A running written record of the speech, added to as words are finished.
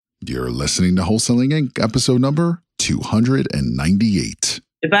You're listening to Wholesaling Inc., episode number 298.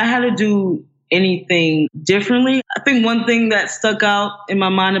 If I had to do anything differently, I think one thing that stuck out in my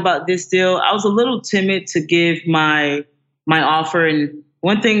mind about this deal, I was a little timid to give my offer. And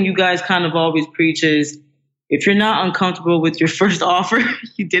one thing you guys kind of always preach is, if you're not uncomfortable with your first offer,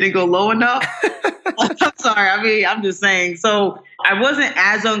 you didn't go low enough. I'm sorry. I'm just saying. So I wasn't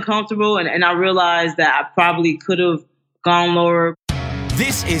as uncomfortable, and I realized that I probably could have gone lower.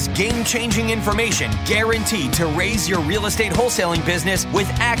 This is game-changing information guaranteed to raise your real estate wholesaling business with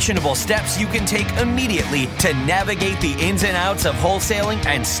actionable steps you can take immediately to navigate the ins and outs of wholesaling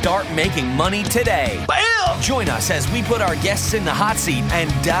and start making money today. Bam! Join us as we put our guests in the hot seat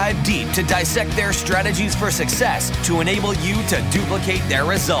and dive deep to dissect their strategies for success to enable you to duplicate their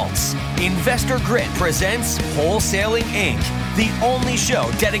results. Investor Grit presents Wholesaling Inc., the only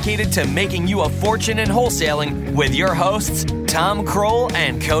show dedicated to making you a fortune in wholesaling with your hosts, Tom Kroll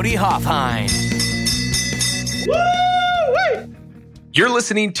and Cody Hoffheim. Woo! You're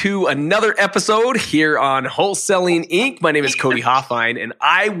listening to another episode here on Wholesaling Inc. My name is Cody Hoffheim, and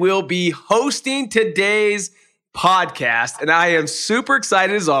I will be hosting today's podcast. And I am super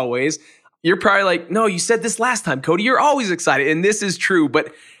excited as always. You're probably like, no, you said this last time, Cody. You're always excited. And this is true.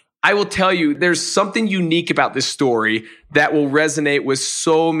 But I will tell you, there's something unique about this story that will resonate with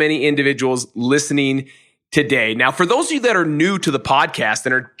so many individuals listening today. Now, for those of you that are new to the podcast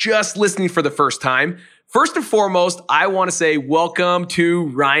and are just listening for the first time, first and foremost, I want to say welcome to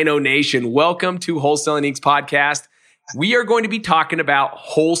Rhino Nation. Welcome to Wholesaling Inc.'s podcast. We are going to be talking about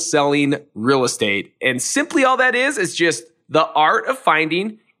wholesaling real estate. And simply all that is just the art of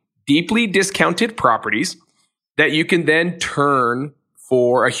finding deeply discounted properties that you can then turn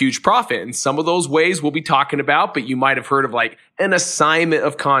for a huge profit. And some of those ways we'll be talking about, but you might have heard of like an assignment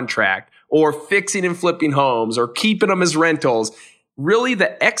of contract or fixing and flipping homes or keeping them as rentals. Really,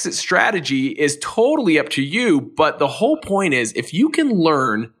 the exit strategy is totally up to you. But the whole point is, if you can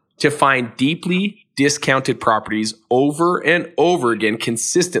learn to find deeply discounted properties over and over again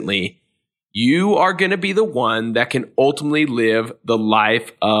consistently, you are going to be the one that can ultimately live the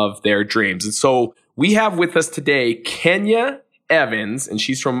life of their dreams. And so we have with us today Kenya Evans, and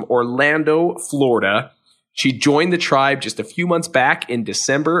she's from Orlando, Florida. She joined the tribe just a few months back in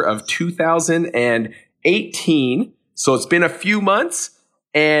December of 2018. So it's been a few months,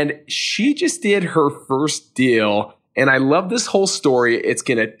 and she just did her first deal. And I love this whole story. It's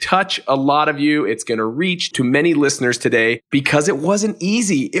going to touch a lot of you. It's going to reach to many listeners today because it wasn't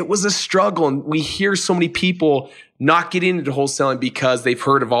easy. It was a struggle. And we hear so many people not getting into wholesaling because they've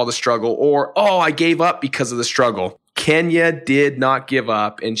heard of all the struggle, or, oh, I gave up because of the struggle. Kenya did not give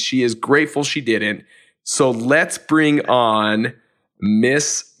up, and she is grateful she didn't. So let's bring on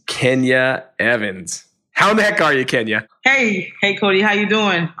Miss Kenya Evans. How in the heck are you, Kenya? Hey, Cody. How you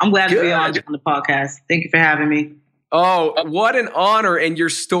doing? I'm glad to be on the podcast. Thank you for having me. Oh, what an honor. And your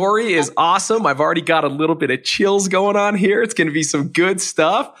story is awesome. I've already got a little bit of chills going on here. It's going to be some good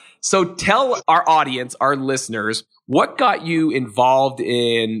stuff. So tell our audience, our listeners, what got you involved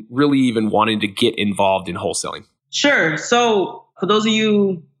in really even wanting to get involved in wholesaling? Sure. So for those of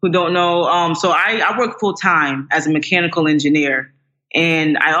you who don't know, so I work full time as a mechanical engineer,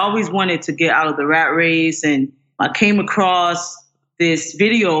 and I always wanted to get out of the rat race. And I came across this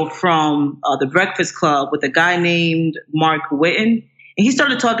video from the Breakfast Club with a guy named Mark Whitten. And he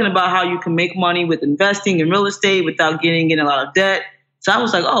started talking about how you can make money with investing in real estate without getting in a lot of debt. So I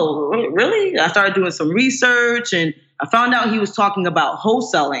was like, oh, really? I started doing some research, and I found out he was talking about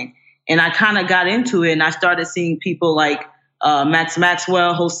wholesaling. And I kind of got into it, and I started seeing people like Max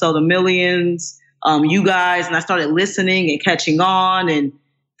Maxwell, Wholesale the Millions, you guys, and I started listening and catching on, and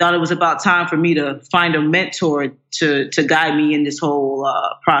thought it was about time for me to find a mentor to guide me in this whole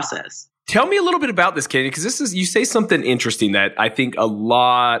process. Tell me a little bit about this, Kenya, because you say something interesting that I think a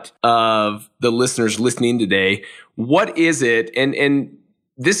lot of the listeners listening today, what is it? And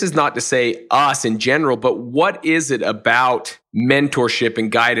this is not to say us in general, but what is it about mentorship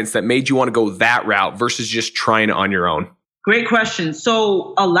and guidance that made you want to go that route versus just trying it on your own? Great question.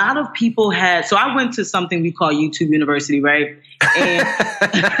 So a lot of people so I went to something we call YouTube University, right? And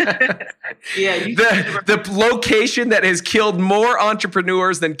yeah, the location that has killed more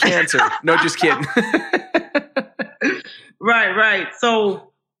entrepreneurs than cancer. No, just kidding. Right.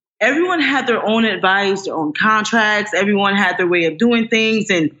 So everyone had their own advice, their own contracts. Everyone had their way of doing things.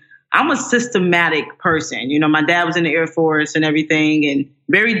 And I'm a systematic person. You know, my dad was in the Air Force and everything, and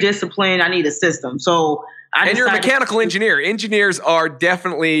very disciplined. I need a system. So and you're a mechanical engineer. Engineers are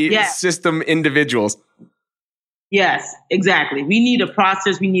definitely system individuals. Yes, exactly. We need a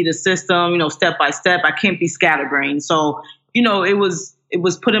process. We need a system, step by step. I can't be scatterbrained. So, it was it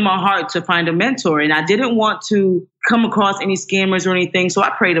was put in my heart to find a mentor. And I didn't want to come across any scammers or anything. So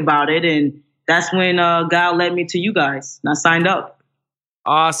I prayed about it. And that's when God led me to you guys. And I signed up.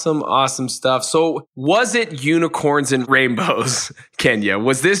 Awesome, awesome stuff. So was it unicorns and rainbows, Kenya?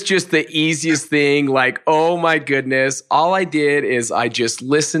 Was this just the easiest thing? Like, oh my goodness, all I did is I just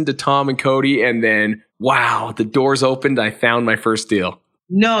listened to Tom and Cody and then, wow, the doors opened. I found my first deal.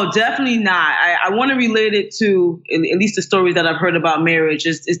 No, definitely not. I want to relate it to at least the stories that I've heard about marriage.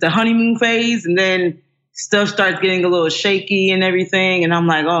 It's the honeymoon phase, and then stuff starts getting a little shaky and everything. And I'm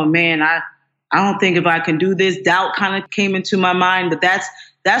like, oh man, I don't think if I can do this. Doubt kind of came into my mind, but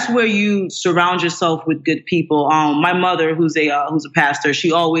that's where you surround yourself with good people. My mother, who's a pastor,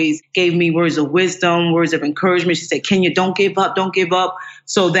 she always gave me words of wisdom, words of encouragement. She said, Kenya, don't give up, don't give up.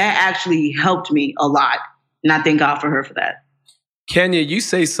 So that actually helped me a lot. And I thank God for her for that. Kenya, you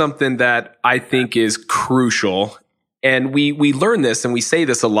say something that I think is crucial. And we learn this and we say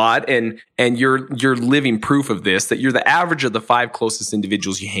this a lot, and you're living proof of this, that you're the average of the 5 closest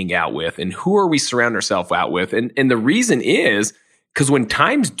individuals you hang out with. And who are we surround ourselves out with? And the reason is because when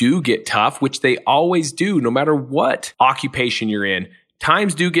times do get tough, which they always do, no matter what occupation you're in,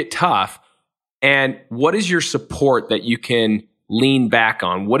 times do get tough. And what is your support that you can lean back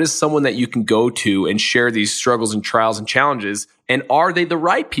on? What is someone that you can go to and share these struggles and trials and challenges? And are they the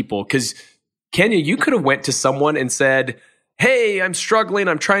right people? Because Kenya, you could have went to someone and said, hey, I'm struggling.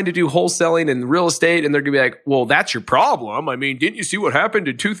 I'm trying to do wholesaling and real estate. And they're going to be like, well, that's your problem. I mean, didn't you see what happened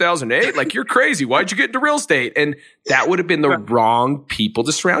in 2008? Like, you're crazy. Why'd you get into real estate? And that would have been the wrong people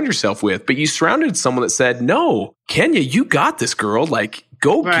to surround yourself with. But you surrounded someone that said, no, Kenya, you got this, girl. Like,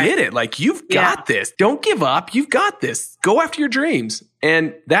 go get it. Like, you've got this. Don't give up. You've got this. Go after your dreams.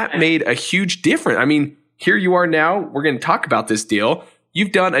 And that made a huge difference. I mean, here you are now. We're going to talk about this deal.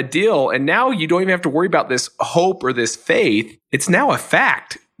 You've done a deal, and now you don't even have to worry about this hope or this faith. It's now a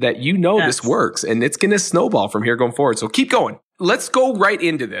fact that you know this works, and it's going to snowball from here going forward. So keep going. Let's go right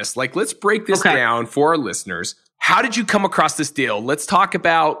into this. Like, let's break this down for our listeners. How did you come across this deal? Let's talk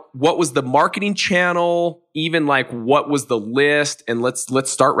about what was the marketing channel, even like what was the list, and let's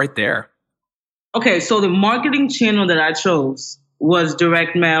start right there. Okay, so the marketing channel that I chose was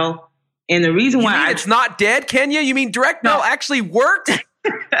direct mail. And the reason why it's not dead, Kenya? You mean direct mail actually worked?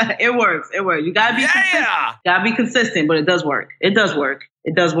 It works. It works. You gotta be consistent. Gotta be consistent, but it does work. It does work.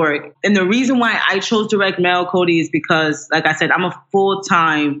 It does work. And the reason why I chose direct mail, Cody, is because, like I said, I'm a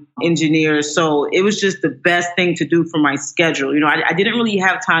full-time engineer. So it was just the best thing to do for my schedule. You know, I didn't really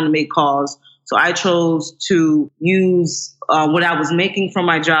have time to make calls. So I chose to use what I was making from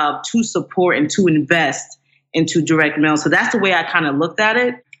my job to support and to invest into direct mail. So that's the way I kind of looked at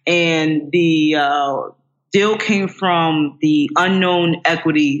it. And the deal came from the unknown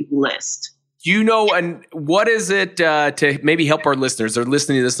equity list. You know, and what is it to maybe help our listeners? They're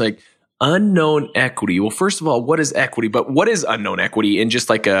listening to this like unknown equity. Well, first of all, what is equity? But what is unknown equity in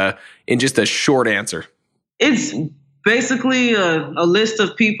just a short answer? It's basically a list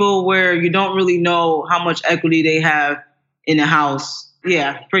of people where you don't really know how much equity they have in a house.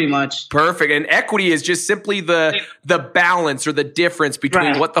 Yeah, pretty much. Perfect. And equity is just simply the balance or the difference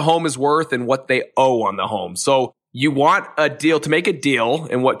between what the home is worth and what they owe on the home. So you want a deal to make a deal.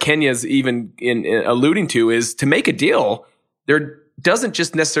 And what Kenya's even alluding to is to make a deal. There doesn't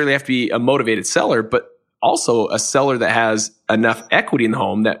just necessarily have to be a motivated seller, but also a seller that has enough equity in the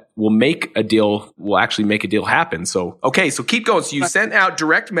home that will actually make a deal happen. So, okay. So keep going. So you sent out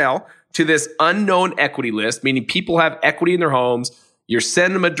direct mail to this unknown equity list, meaning people have equity in their homes. You're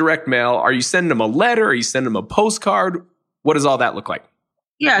sending them a direct mail. Are you sending them a letter? Are you sending them a postcard? What does all that look like?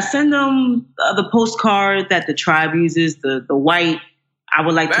 Yeah, send them the postcard that the tribe uses, the white. I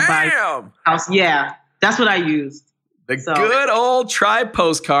would like to buy house. Yeah, that's what I used. Good old tribe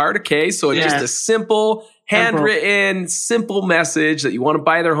postcard. Okay, so it's just a simple, handwritten, simple message that you want to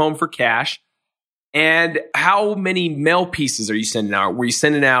buy their home for cash. And how many mail pieces are you sending out? Were you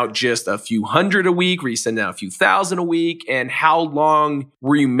sending out just a few hundred a week? Were you sending out a few thousand a week? And how long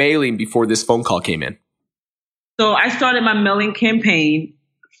were you mailing before this phone call came in? So I started my mailing campaign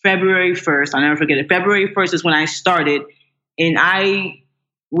February 1st. I'll never forget it. February 1st is when I started. And I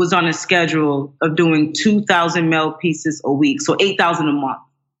was on a schedule of doing 2,000 mail pieces a week. So 8,000 a month.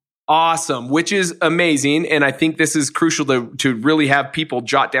 Awesome, which is amazing. And I think this is crucial to really have people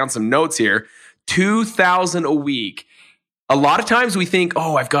jot down some notes here. 2,000 a week. A lot of times we think,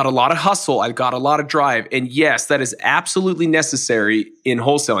 oh, I've got a lot of hustle. I've got a lot of drive. And yes, that is absolutely necessary in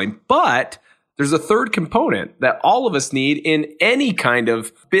wholesaling. But there's a third component that all of us need in any kind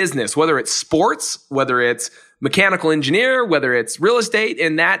of business, whether it's sports, whether it's mechanical engineer, whether it's real estate,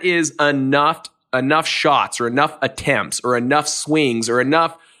 and that is enough enough shots or enough attempts or enough swings or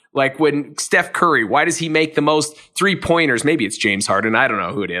enough, like when Steph Curry, why does he make the most 3-pointers? Maybe it's James Harden. I don't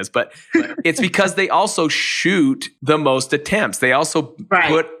know who it is, but it's because they also shoot the most attempts. They also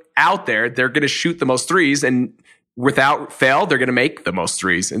put out there, they're going to shoot the most threes, and without fail, they're going to make the most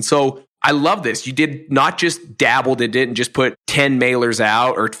threes. And so I love this. You did not just dabbled in it and just put 10 mailers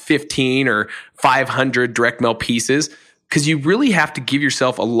out or 15 or 500 direct mail pieces, because you really have to give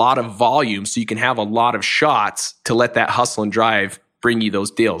yourself a lot of volume so you can have a lot of shots to let that hustle and drive bring you those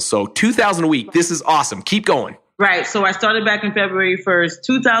deals. So 2,000 a week. This is awesome. Keep going. Right. So I started back in February 1st,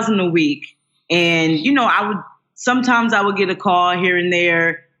 2,000 a week. And, sometimes I would get a call here and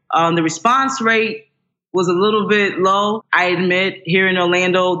there. The response rate was a little bit low, I admit, here in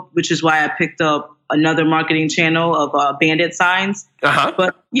Orlando, which is why I picked up another marketing channel of bandit signs. Uh-huh.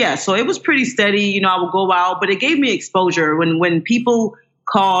 But yeah, so it was pretty steady. I would go out, but it gave me exposure. When people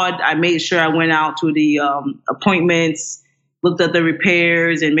called, I made sure I went out to the appointments, looked at the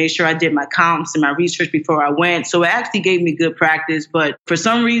repairs, and made sure I did my comps and my research before I went. So it actually gave me good practice. But for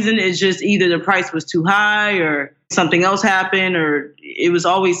some reason, it's just either the price was too high or something else happened, or it was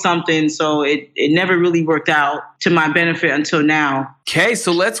always something. So it never really worked out to my benefit until now. Okay,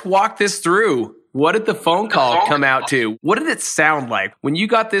 so let's walk this through. What did the phone call come out to? What did it sound like? When you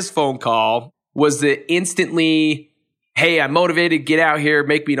got this phone call, was it instantly, hey, I'm motivated, get out here,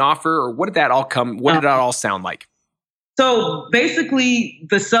 make me an offer? Or what did that all sound like? So basically,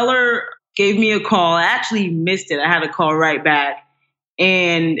 the seller gave me a call. I actually missed it. I had a call right back.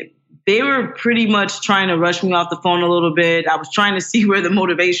 And they were pretty much trying to rush me off the phone a little bit. I was trying to see where the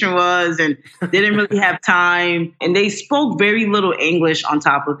motivation was and didn't really have time. And they spoke very little English on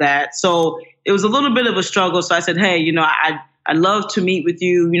top of that. So it was a little bit of a struggle. So I said, hey, I'd love to meet with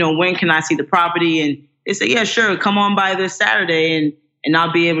you. When can I see the property? And they said, yeah, sure. Come on by this Saturday and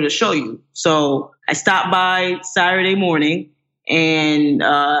I'll be able to show you. So I stopped by Saturday morning and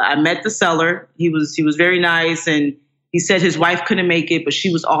I met the seller. He was very nice, and he said his wife couldn't make it, but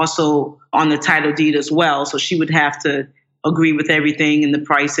she was also on the title deed as well. So she would have to agree with everything and the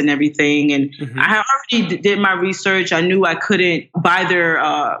price and everything. And I already did my research. I knew I couldn't buy their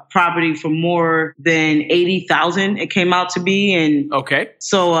property for more than $80,000. It came out to be. And okay.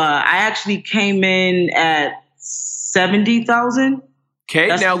 So I actually came in at $70,000. Okay,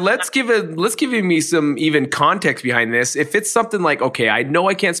 now let's give me some even context behind this. If it's something like, okay, I know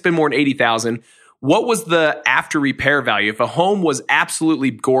I can't spend more than $80,000. What was the after repair value? If a home was absolutely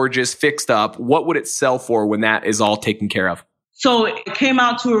gorgeous, fixed up, what would it sell for when that is all taken care of? So it came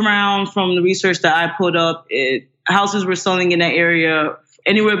out to around, from the research that I put up, houses were selling in that area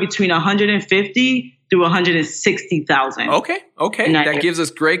anywhere between $150,000 to $160,000. Okay, that gives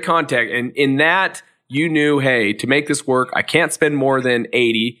us great context. And in that, you knew, hey, to make this work, I can't spend more than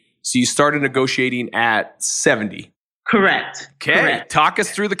 80. So you started negotiating at 70. Correct. Okay. Correct. Talk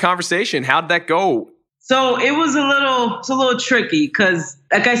us through the conversation. How'd that go? So it was a little tricky because,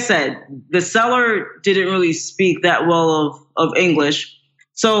 like I said, the seller didn't really speak that well of English.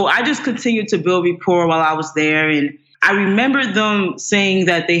 So I just continued to build rapport while I was there. And I remember them saying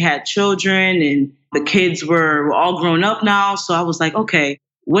that they had children and the kids were all grown up now. So I was like, okay,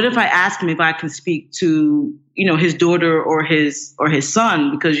 what if I ask him if I can speak to, his daughter or his son?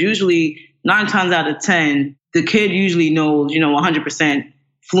 Because usually 9 times out of 10, the kid usually knows, 100%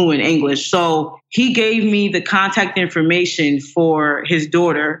 fluent English. So he gave me the contact information for his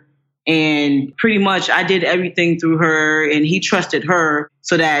daughter. And pretty much I did everything through her, and he trusted her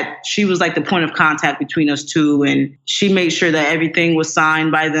so that she was like the point of contact between us two. And she made sure that everything was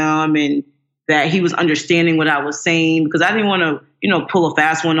signed by them and that he was understanding what I was saying, because I didn't want to, pull a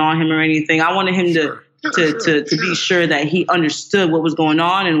fast one on him or anything. I wanted him to be sure that he understood what was going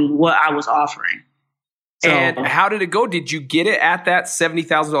on and what I was offering. So, and how did it go? Did you get it at that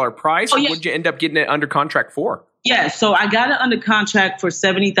 $70,000 price? Or what did you end up getting it under contract for? Yeah, so I got it under contract for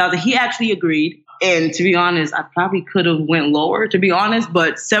 $70,000. He actually agreed. And to be honest, I probably could have went lower, to be honest,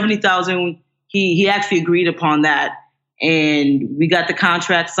 but $70,000, he actually agreed upon that. And we got the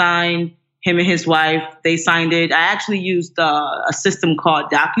contract signed. Him and his wife, they signed it. I actually used a system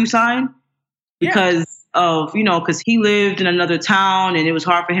called DocuSign because because he lived in another town and it was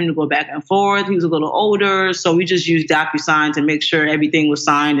hard for him to go back and forth. He was a little older. So we just used DocuSign to make sure everything was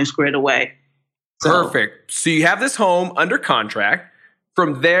signed and squared away. Perfect. So you have this home under contract.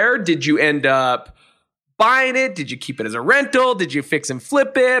 From there, did you end up buying it? Did you keep it as a rental? Did you fix and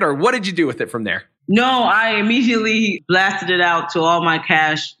flip it? Or what did you do with it from there? No, I immediately blasted it out to all my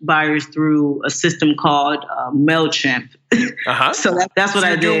cash buyers through a system called MailChimp. So that's what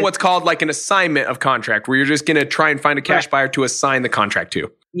I did. You're doing what's called like an assignment of contract, where you're just going to try and find a cash buyer to assign the contract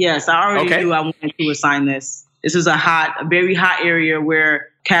to. Yes, I already knew I wanted to assign this. This is a very hot area where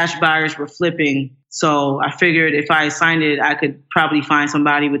cash buyers were flipping. So I figured if I assigned it, I could probably find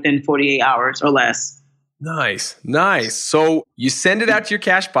somebody within 48 hours or less. Nice. So you send it out to your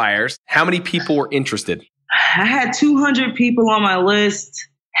cash buyers. How many people were interested? I had 200 people on my list.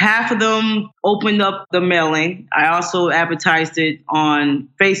 Half of them opened up the mailing. I also advertised it on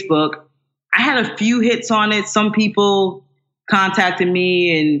Facebook. I had a few hits on it. Some people contacted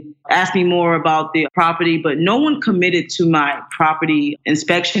me and asked me more about the property, but no one committed to my property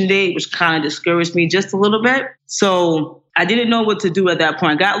inspection date, which kind of discouraged me just a little bit. So I didn't know what to do at that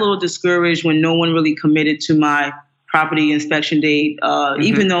point. I got a little discouraged when no one really committed to my property inspection date,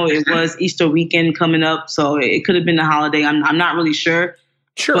 even though it was Easter weekend coming up. So it could have been a holiday. I'm not really sure.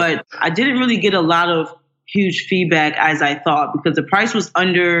 Sure. But I didn't really get a lot of huge feedback as I thought because the price was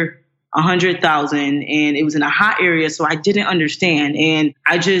under 100,000 and it was in a hot area. So I didn't understand. And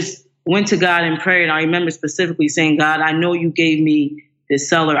I just went to God and prayed. And I remember specifically saying, God, I know you gave me this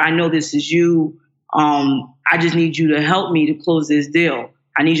seller. I know this is you. I just need you to help me to close this deal.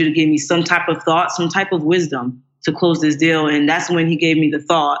 I need you to give me some type of thought, some type of wisdom to close this deal. And that's when he gave me the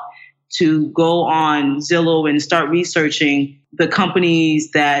thought to go on Zillow and start researching the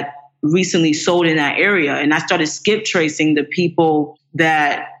companies that recently sold in that area. And I started skip tracing the people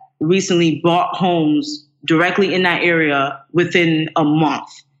that recently bought homes directly in that area within a month.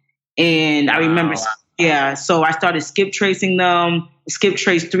 And I remember, so I started skip tracing them, skip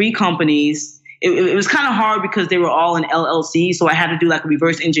traced 3 companies. It was kind of hard because they were all in LLC. So I had to do like a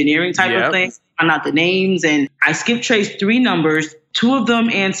reverse engineering type of thing, find out the names. And I skip traced 3 numbers. 2 of them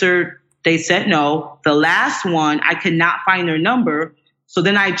answered. They said no. The last one, I could not find their number. So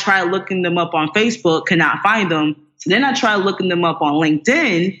then I tried looking them up on Facebook, could not find them. So then I tried looking them up on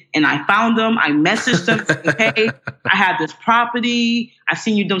LinkedIn and I found them. I messaged them, saying, hey, I have this property. I've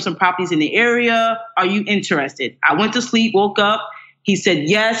seen you done some properties in the area. Are you interested? I went to sleep, woke up. He said,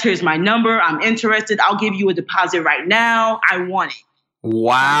 yes, here's my number. I'm interested. I'll give you a deposit right now. I want it.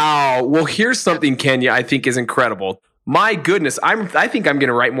 Wow. Well, here's something, Kenya, I think is incredible. My goodness, I think I'm going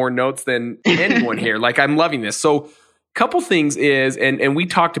to write more notes than anyone here. Like, I'm loving this. So couple things is, and we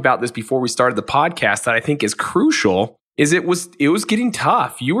talked about this before we started the podcast that I think is crucial, is it was getting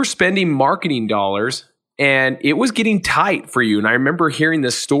tough. You were spending marketing dollars and it was getting tight for you. And I remember hearing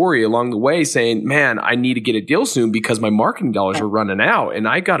this story along the way saying, man, I need to get a deal soon because my marketing dollars are running out and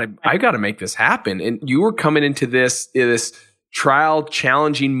I gotta make this happen. And you were coming into this trial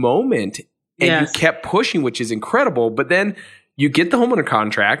challenging moment and you kept pushing, which is incredible. But then you get the home under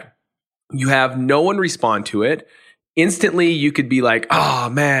contract, you have no one respond to it. Instantly, you could be like, oh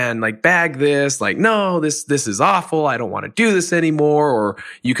man, like bag this, like, no, this is awful. I don't want to do this anymore. Or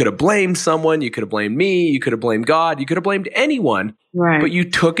you could have blamed someone. You could have blamed me. You could have blamed God. You could have blamed anyone. Right. But you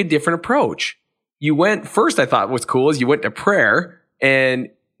took a different approach. You went first, I thought what's cool is you went to prayer and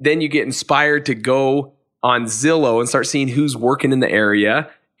then you get inspired to go on Zillow and start seeing who's working in the area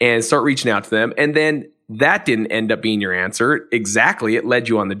and start reaching out to them. And then that didn't end up being your answer. Exactly. It led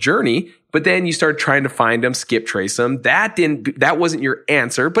you on the journey. But then you started trying to find them, skip trace them. That wasn't your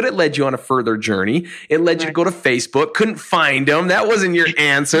answer, but it led you on a further journey. It led you to go to Facebook, couldn't find them. That wasn't your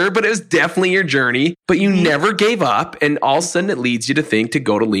answer, but it was definitely your journey. But you never gave up. And all of a sudden it leads you to think to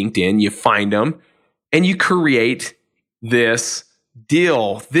go to LinkedIn, you find them and you create this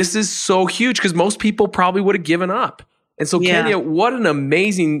deal. This is so huge because most people probably would have given up. And so Kenya, what an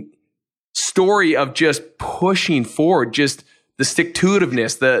amazing story of just pushing forward, just the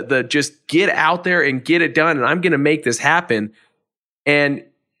stick-to-itiveness, the just get out there and get it done. And I'm going to make this happen. And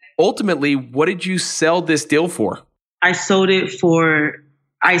ultimately, what did you sell this deal for? I signed it for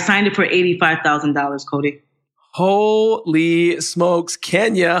 $85,000, Cody. Holy smokes,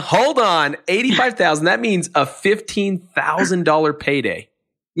 Kenya. Hold on. $85,000. That means a $15,000 payday.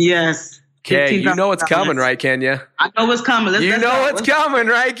 Yes. Okay, you know what's coming, right, Kenya? I know what's coming. Let's know what's coming,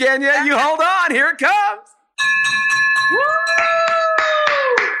 right, Kenya? You hold on. Here it comes. Woo!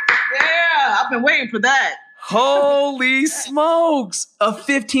 Yeah, I've been waiting for that. Holy smokes. A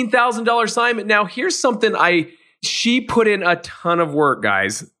 $15,000 assignment. Now, here's something she put in a ton of work,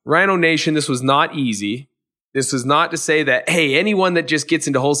 guys. Rhino Nation, this was not easy. This is not to say that, hey, anyone that just gets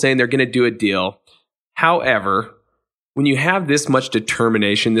into wholesaling, they're going to do a deal. However, when you have this much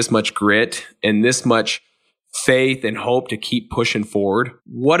determination, this much grit, and this much faith and hope to keep pushing forward,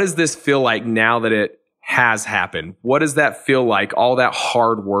 what does this feel like now that it has happened? What does that feel like, all that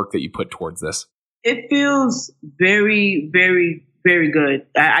hard work that you put towards this? It feels very, very, very good.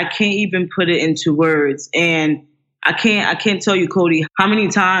 I can't even put it into words. And I can't tell you, Cody, how many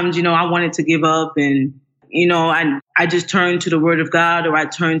times, I wanted to give up and I just turn to the word of God, or I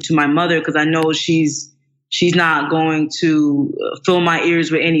turn to my mother because I know she's not going to fill my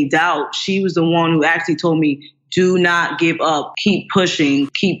ears with any doubt. She was the one who actually told me, do not give up. Keep pushing.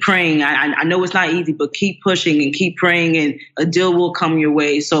 Keep praying. I know it's not easy, but keep pushing and keep praying, and a deal will come your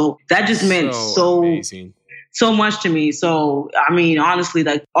way. So that just meant so much to me. So, I mean, honestly,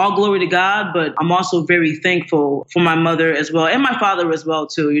 like, all glory to God, but I'm also very thankful for my mother as well, and my father as well,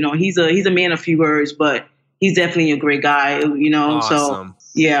 too. He's a man of few words, but he's definitely a great guy, Awesome.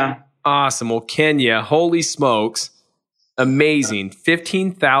 So, yeah. Awesome. Well, Kenya, holy smokes. Amazing.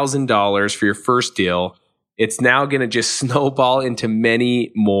 $15,000 for your first deal. It's now going to just snowball into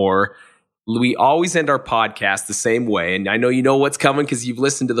many more. We always end our podcast the same way. And I know you know what's coming because you've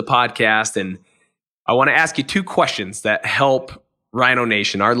listened to the podcast. And I want to ask you 2 questions that help Rhino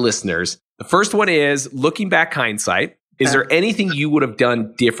Nation, our listeners. The first one is, looking back hindsight, is there anything you would have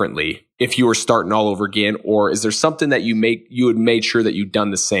done differently if you were starting all over again? Or is there something that you had made sure that you'd done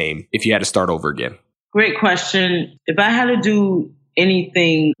the same if you had to start over again? Great question. If I had to do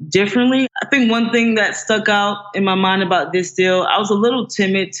anything differently, I think one thing that stuck out in my mind about this deal, I was a little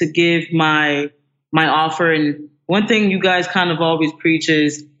timid to give my offer. And one thing you guys kind of always preach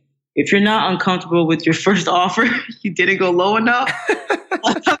is, if you're not uncomfortable with your first offer, you didn't go low enough.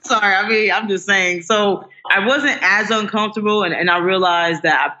 I'm sorry. I mean, I'm just saying. So I wasn't as uncomfortable, and I realized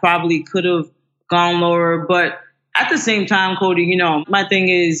that I probably could have gone lower. But at the same time, Cody, my thing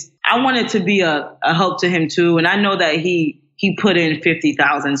is, I wanted to be a help to him too. And I know that he put in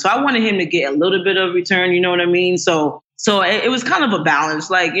 $50,000. So I wanted him to get a little bit of return, you know what I mean? So it was kind of a balance.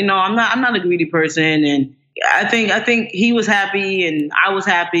 Like, I'm not a greedy person, and I think he was happy and I was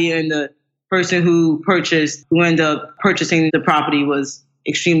happy, and the person who ended up purchasing the property was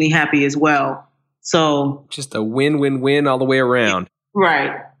extremely happy as well. So just a win-win-win all the way around.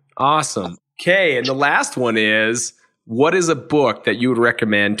 Right. Awesome. Okay. And the last one is, what is a book that you would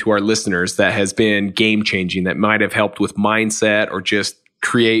recommend to our listeners that has been game-changing, that might have helped with mindset or just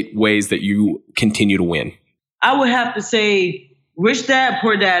create ways that you continue to win? I would have to say Rich Dad,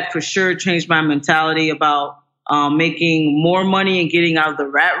 Poor Dad for sure changed my mentality about making more money and getting out of the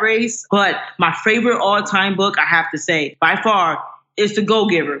rat race. But my favorite all-time book, I have to say, by far, is The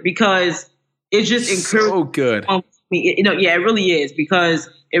Go-Giver, because it just encourages. So good. It really is, because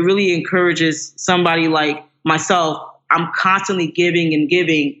it really encourages somebody like myself. I'm constantly giving and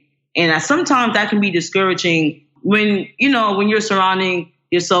giving. And sometimes that can be discouraging when you're surrounding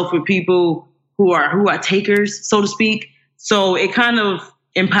yourself with people who are takers, so to speak. So it kind of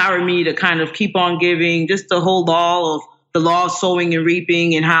empowered me to kind of keep on giving, just the whole law of sowing and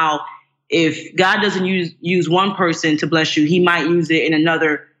reaping, and how if God doesn't use one person to bless you, he might use it in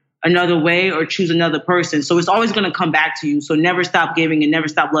another way, or choose another person. So it's always going to come back to you. So never stop giving and never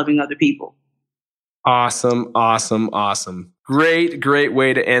stop loving other people. Awesome, awesome, awesome. Great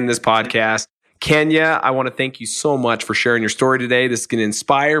way to end this podcast. Kenya, I want to thank you so much for sharing your story today. This is going to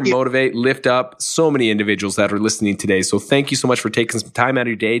inspire, motivate, lift up so many individuals that are listening today. So thank you so much for taking some time out of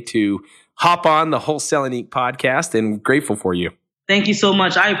your day to hop on the Wholesaling Inc. podcast, and grateful for you. Thank you so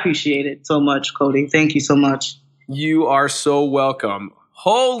much. I appreciate it so much, Cody. Thank you so much. You are so welcome.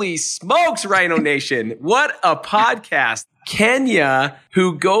 Holy smokes, Rhino Nation. What a podcast. Kenya,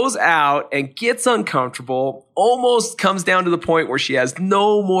 who goes out and gets uncomfortable, almost comes down to the point where she has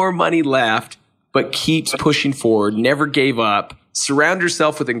no more money left, but keeps pushing forward, never gave up, surround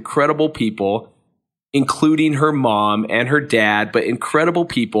herself with incredible people, including her mom and her dad, but incredible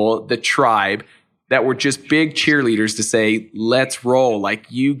people, the tribe, that were just big cheerleaders to say, let's roll. Like,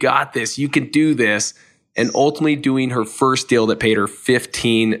 you got this, you can do this. And ultimately doing her first deal that paid her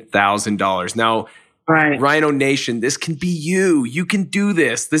 $15,000. Now, right. Rhino Nation, this can be you. You can do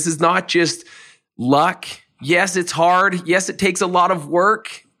this. This is not just luck. Yes, it's hard. Yes, it takes a lot of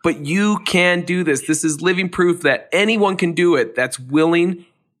work, but you can do this. This is living proof that anyone can do it that's willing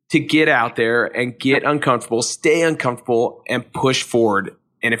to get out there and get uncomfortable, stay uncomfortable, and push forward.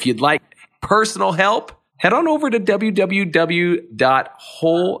 And if you'd like personal help, head on over to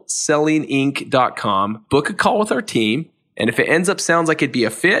www.wholesalinginc.com, book a call with our team, and if it sounds like it'd be a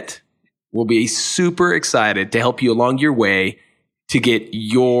fit, we'll be super excited to help you along your way to get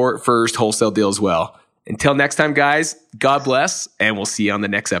your first wholesale deal as well. Until next time, guys, God bless, and we'll see you on the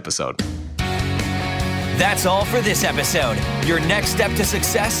next episode. That's all for this episode. Your next step to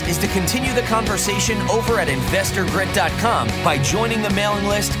success is to continue the conversation over at investorgrit.com by joining the mailing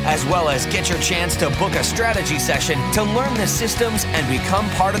list, as well as get your chance to book a strategy session to learn the systems and become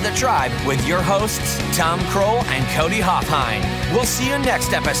part of the tribe with your hosts, Tom Kroll and Cody Hoffheim. We'll see you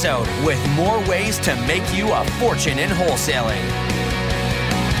next episode with more ways to make you a fortune in wholesaling.